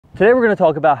Today we're going to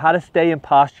talk about how to stay in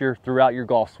posture throughout your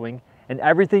golf swing and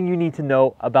everything you need to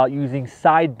know about using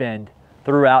side bend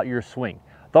throughout your swing.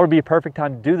 Thought it would be a perfect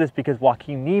time to do this because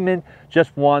Joaquin Niemann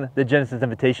just won the Genesis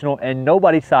Invitational and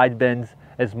nobody side bends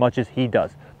as much as he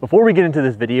does. Before we get into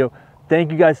this video,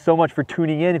 thank you guys so much for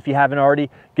tuning in. If you haven't already,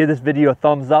 give this video a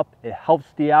thumbs up. It helps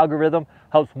the algorithm,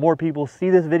 helps more people see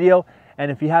this video.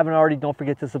 And if you haven't already, don't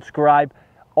forget to subscribe.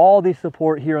 All the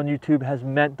support here on YouTube has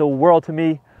meant the world to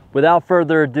me. Without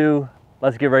further ado,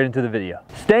 let's get right into the video.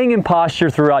 Staying in posture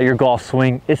throughout your golf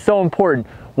swing is so important.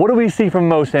 What do we see from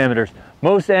most amateurs?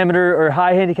 Most amateur or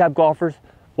high handicap golfers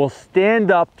will stand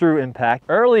up through impact,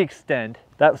 early extend.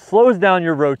 That slows down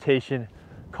your rotation,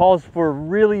 calls for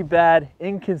really bad,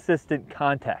 inconsistent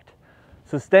contact.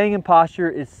 So staying in posture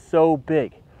is so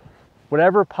big.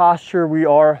 Whatever posture we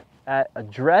are at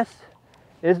address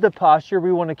is the posture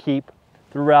we want to keep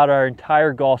throughout our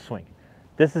entire golf swing.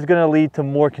 This is going to lead to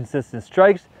more consistent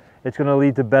strikes. It's going to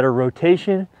lead to better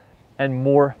rotation and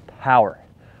more power.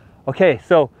 Okay,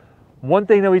 so one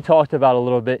thing that we talked about a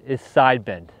little bit is side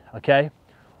bend, okay?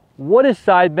 What is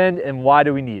side bend and why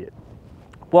do we need it?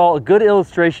 Well, a good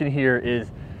illustration here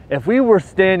is if we were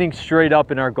standing straight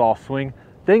up in our golf swing,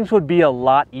 things would be a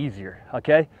lot easier,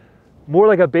 okay? More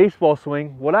like a baseball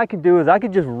swing, what I can do is I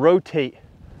can just rotate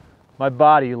my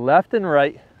body left and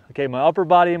right, okay, my upper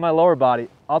body and my lower body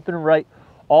up and right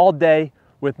all day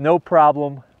with no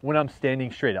problem when I'm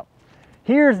standing straight up.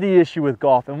 Here's the issue with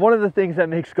golf, and one of the things that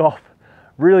makes golf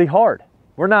really hard.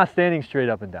 We're not standing straight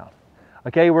up and down.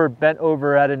 Okay, we're bent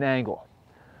over at an angle.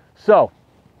 So,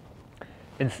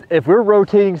 if we're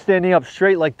rotating standing up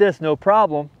straight like this, no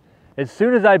problem. As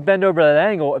soon as I bend over that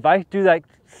angle, if I do that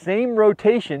same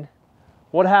rotation,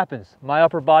 what happens? My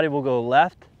upper body will go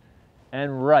left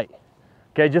and right.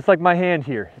 Okay, just like my hand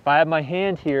here. If I have my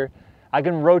hand here, I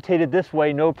can rotate it this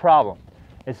way, no problem.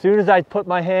 As soon as I put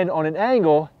my hand on an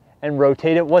angle and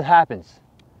rotate it, what happens?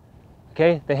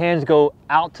 Okay, the hands go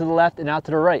out to the left and out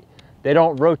to the right. They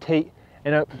don't rotate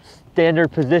in a standard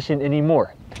position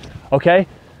anymore. Okay,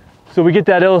 so we get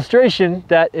that illustration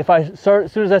that if as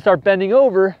soon as I start bending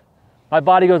over, my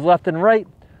body goes left and right.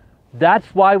 That's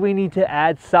why we need to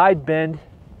add side bend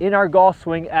in our golf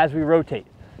swing as we rotate.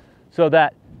 So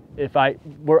that if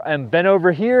I'm bent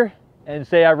over here and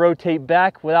say I rotate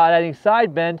back without adding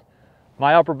side bend,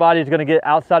 my upper body is going to get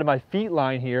outside of my feet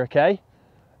line here, okay?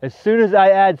 As soon as I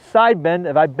add side bend,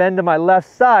 if I bend to my left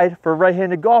side for a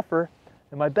right-handed golfer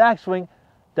in my backswing,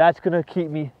 that's going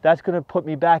to put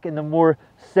me back in the more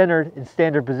centered and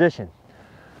standard position.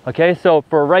 Okay, so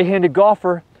for a right-handed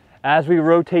golfer, as we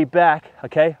rotate back,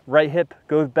 okay, right hip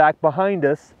goes back behind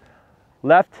us,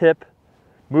 left hip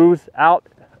moves out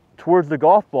towards the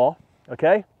golf ball,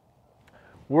 okay?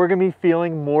 We're going to be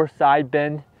feeling more side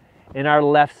bend in our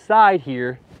left side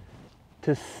here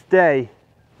to stay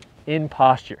in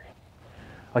posture.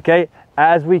 Okay,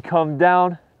 as we come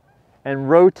down and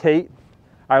rotate,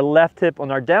 our left hip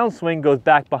on our downswing goes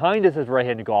back behind us as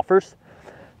right-handed golfers.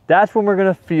 That's when we're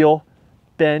going to feel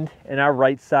bend in our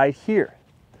right side here.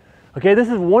 Okay, this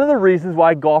is one of the reasons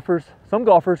why some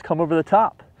golfers come over the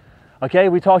top. Okay,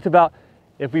 we talked about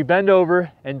if we bend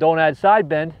over and don't add side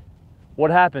bend,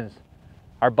 what happens?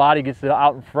 Our body gets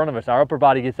out in front of us. Our upper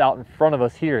body gets out in front of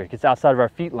us here. It gets outside of our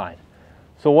feet line.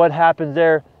 So what happens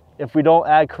there if we don't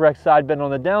add correct side bend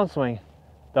on the downswing?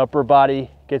 The upper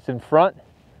body gets in front,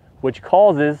 which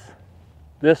causes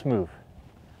this move.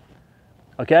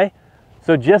 Okay?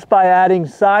 So just by adding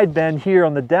side bend here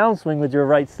on the downswing with your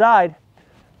right side,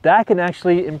 that can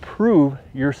actually improve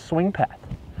your swing path.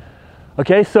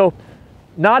 Okay, so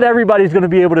not everybody's going to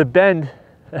be able to bend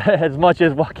as much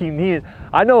as Joaquin Niemann.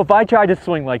 I know if I tried to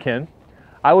swing like him,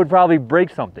 I would probably break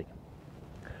something.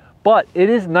 But it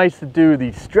is nice to do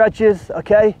these stretches,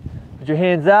 okay? Put your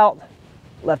hands out,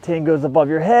 left hand goes above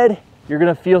your head. You're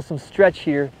gonna feel some stretch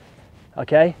here,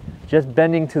 okay? Just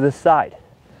bending to the side.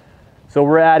 So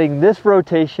we're adding this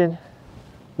rotation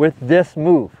with this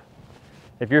move.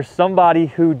 If you're somebody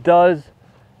who does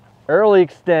early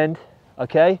extend,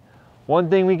 okay? One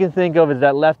thing we can think of is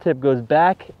that left hip goes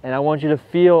back, and I want you to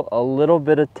feel a little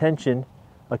bit of tension,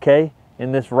 okay,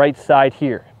 in this right side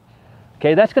here.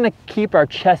 Okay, that's going to keep our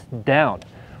chest down.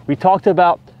 We talked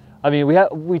about,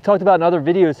 we talked about in other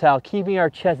videos how keeping our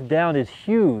chest down is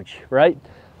huge, right?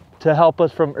 To help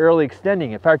us from early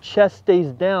extending. If our chest stays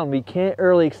down, we can't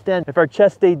early extend. If our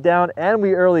chest stayed down and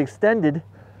we early extended,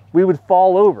 we would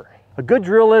fall over. A good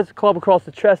drill is club across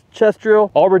the chest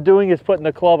drill. All we're doing is putting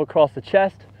the club across the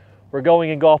chest. We're going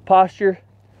in golf posture.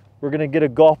 We're going to get a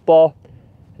golf ball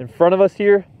in front of us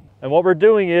here. And what we're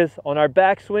doing is on our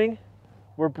backswing,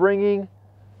 we're bringing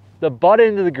the butt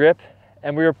into the grip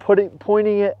and we are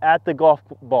pointing it at the golf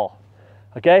ball.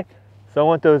 Okay, so I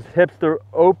want those hips to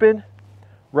open.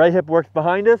 Right hip works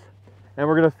behind us, and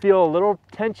we're gonna feel a little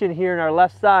tension here in our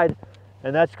left side,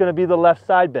 and that's gonna be the left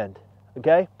side bend,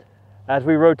 okay? As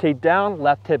we rotate down,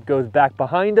 left hip goes back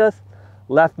behind us,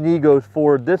 left knee goes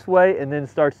forward this way, and then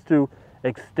starts to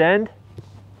extend.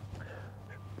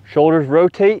 Shoulders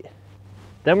rotate.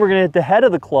 Then we're gonna hit the head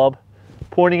of the club,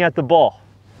 pointing at the ball.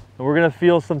 And we're gonna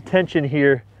feel some tension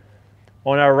here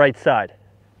on our right side,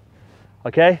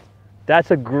 okay?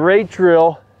 That's a great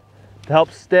drill to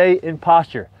help stay in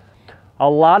posture. A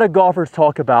lot of golfers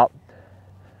talk about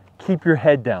keep your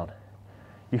head down.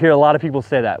 You hear a lot of people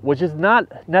say that, which is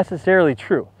not necessarily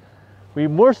true. We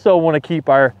more so want to keep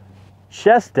our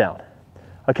chest down.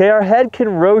 Okay, our head can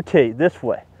rotate this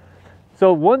way.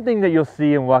 So one thing that you'll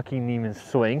see in Joaquin Niemann's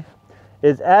swing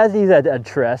is as he's at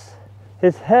address,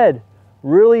 his head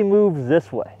really moves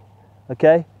this way.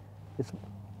 Okay,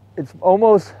 it's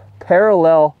almost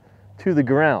parallel to the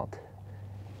ground.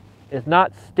 It's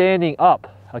not standing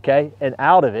up, okay, and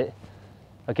out of it.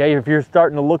 Okay, if you're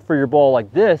starting to look for your ball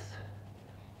like this,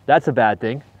 that's a bad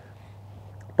thing.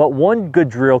 But one good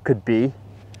drill could be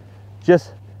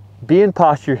just be in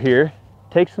posture here,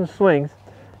 take some swings,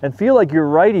 and feel like your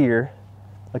right ear,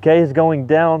 okay, is going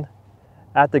down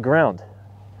at the ground.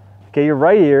 Okay, your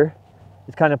right ear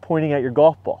is kind of pointing at your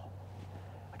golf ball.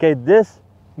 Okay, this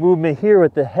movement here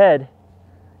with the head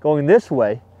going this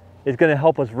way is going to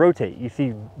help us rotate. You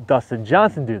see Dustin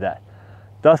Johnson do that.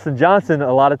 Dustin Johnson,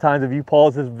 a lot of times if you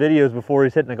pause his videos before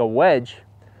he's hitting like a wedge,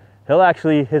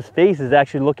 his face is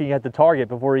actually looking at the target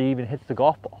before he even hits the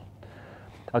golf ball.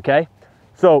 Okay,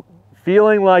 so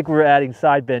feeling like we're adding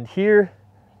side bend here,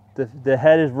 the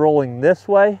head is rolling this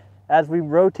way as we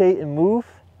rotate and move.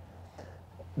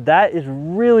 That is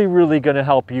really, really going to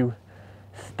help you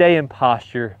stay in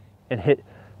posture and hit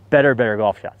better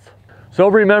golf shots. So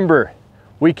remember,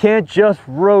 we can't just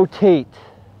rotate.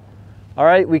 All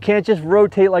right, we can't just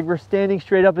rotate like we're standing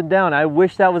straight up and down. I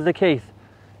wish that was the case.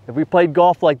 If we played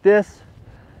golf like this,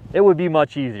 it would be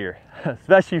much easier,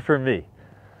 especially for me.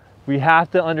 We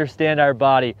have to understand our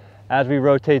body. As we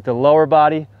rotate the lower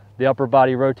body, the upper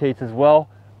body rotates as well.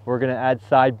 We're gonna add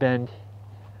side bend,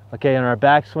 okay, on our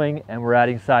backswing, and we're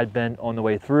adding side bend on the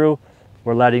way through.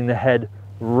 We're letting the head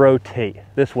rotate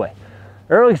this way.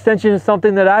 Early extension is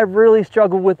something that I've really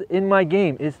struggled with in my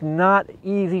game. It's not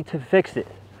easy to fix it,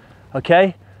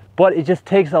 okay? But it just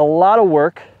takes a lot of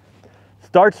work.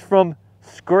 Starts from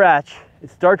scratch. It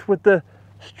starts with the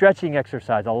stretching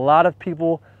exercise. A lot of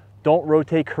people don't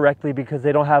rotate correctly because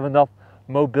they don't have enough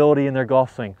mobility in their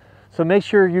golf swing. So make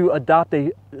sure you adopt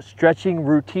a stretching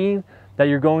routine that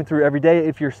you're going through every day.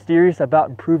 If you're serious about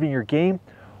improving your game,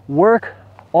 work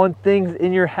on things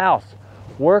in your house.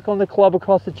 Work on the club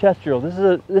across the chest drill. This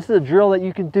is a drill that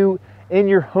you can do in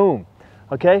your home,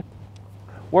 okay?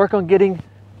 Work on getting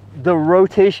the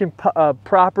rotation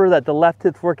proper, that the left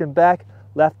hip's working back,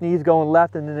 left knee's going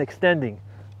left and then extending.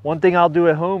 One thing I'll do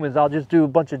at home is I'll just do a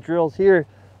bunch of drills here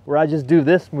where I just do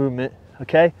this movement,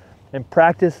 okay? And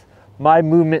practice my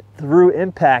movement through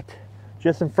impact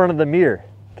just in front of the mirror,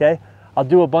 okay? I'll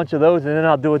do a bunch of those and then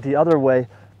I'll do it the other way,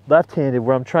 left-handed,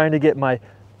 where I'm trying to get my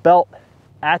belt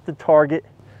at the target,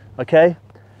 okay?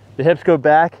 The hips go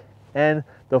back, and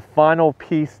the final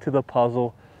piece to the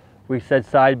puzzle, we said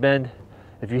side bend.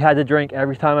 If you had to drink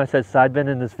every time I said side bend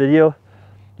in this video,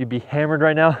 you'd be hammered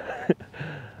right now.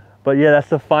 But yeah, that's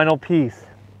the final piece,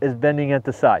 is bending at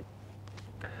the side.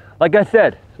 Like I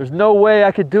said, there's no way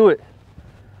I could do it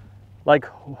like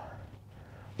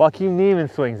Joaquin Niemann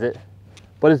swings it,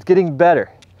 but it's getting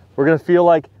better. We're gonna feel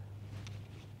like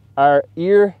our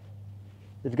ear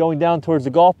is going down towards the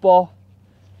golf ball.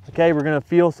 Okay, we're gonna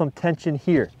feel some tension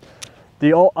here.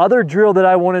 The other drill that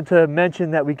I wanted to mention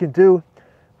that we can do,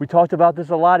 we talked about this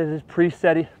a lot, is this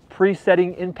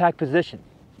presetting impact position.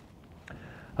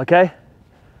 Okay,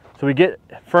 so we get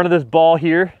in front of this ball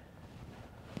here,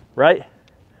 right?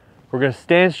 We're gonna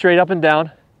stand straight up and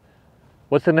down.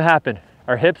 What's gonna happen?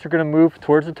 Our hips are gonna move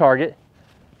towards the target,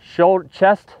 shoulder,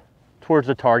 chest towards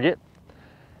the target,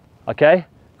 okay?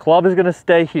 Club is gonna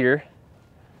stay here.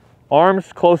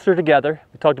 Arms closer together.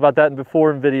 We talked about that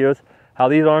before in videos, how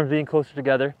these arms being closer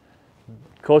together.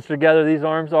 Closer together these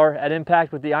arms are at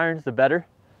impact with the irons, the better.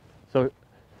 So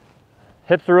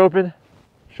hips are open,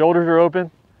 shoulders are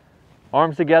open,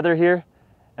 arms together here.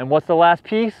 And what's the last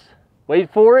piece?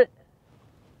 Wait for it.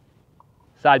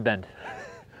 Side bend.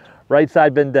 Right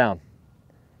side bend down.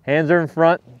 Hands are in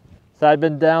front, side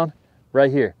bend down,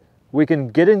 right here. We can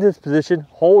get into this position,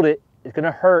 hold it. It's gonna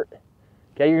hurt.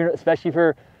 Okay, especially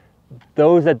for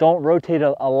those that don't rotate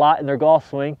a lot in their golf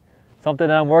swing. something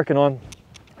that I'm working on.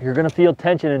 You're gonna feel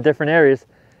tension in different areas.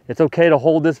 It's okay to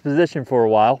hold this position for a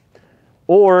while,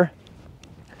 or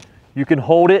you can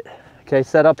hold it, okay,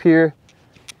 set up here,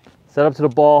 set up to the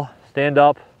ball, stand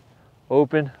up,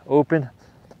 open, open,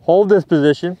 hold this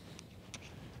position,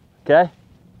 okay?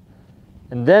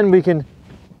 And then we can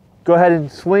go ahead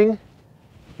and swing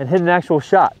and hit an actual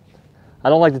shot. I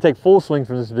don't like to take full swing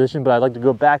from this position, but I like to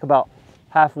go back about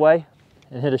halfway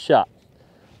and hit a shot.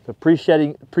 So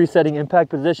presetting impact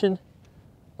position,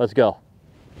 let's go.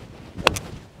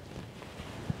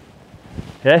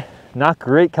 Okay, not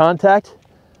great contact,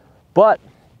 but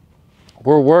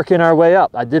we're working our way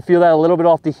up. I did feel that a little bit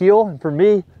off the heel, and for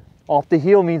me, off the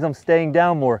heel means I'm staying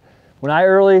down more. When I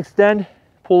early extend,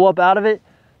 pull up out of it,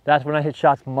 that's when I hit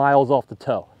shots miles off the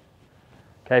toe.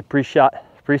 Okay,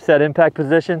 preset impact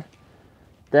position,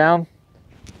 down,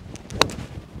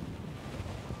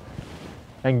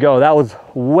 and go. That was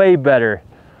way better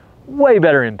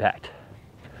impact.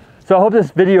 So I hope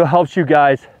this video helps you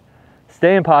guys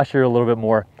stay in posture a little bit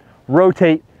more,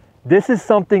 rotate. This is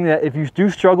something that if you do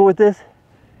struggle with this,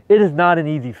 it is not an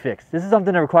easy fix. This is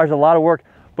something that requires a lot of work,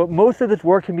 but most of this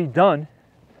work can be done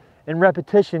in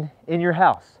repetition in your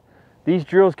house. These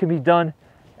drills can be done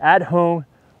at home.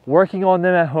 Working on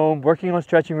them at home, working on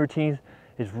stretching routines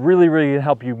is really gonna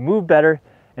help you move better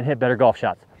and hit better golf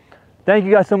shots. Thank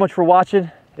you guys so much for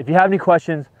watching. If you have any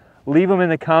questions, leave them in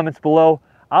the comments below.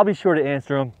 I'll be sure to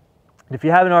answer them. If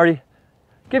you haven't already,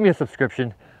 give me a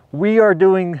subscription. We are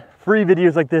doing free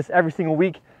videos like this every single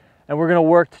week, and we're gonna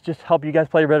work to just help you guys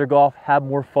play better golf, have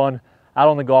more fun out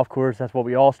on the golf course. That's what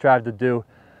we all strive to do.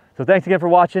 So thanks again for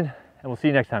watching, and we'll see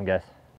you next time, guys.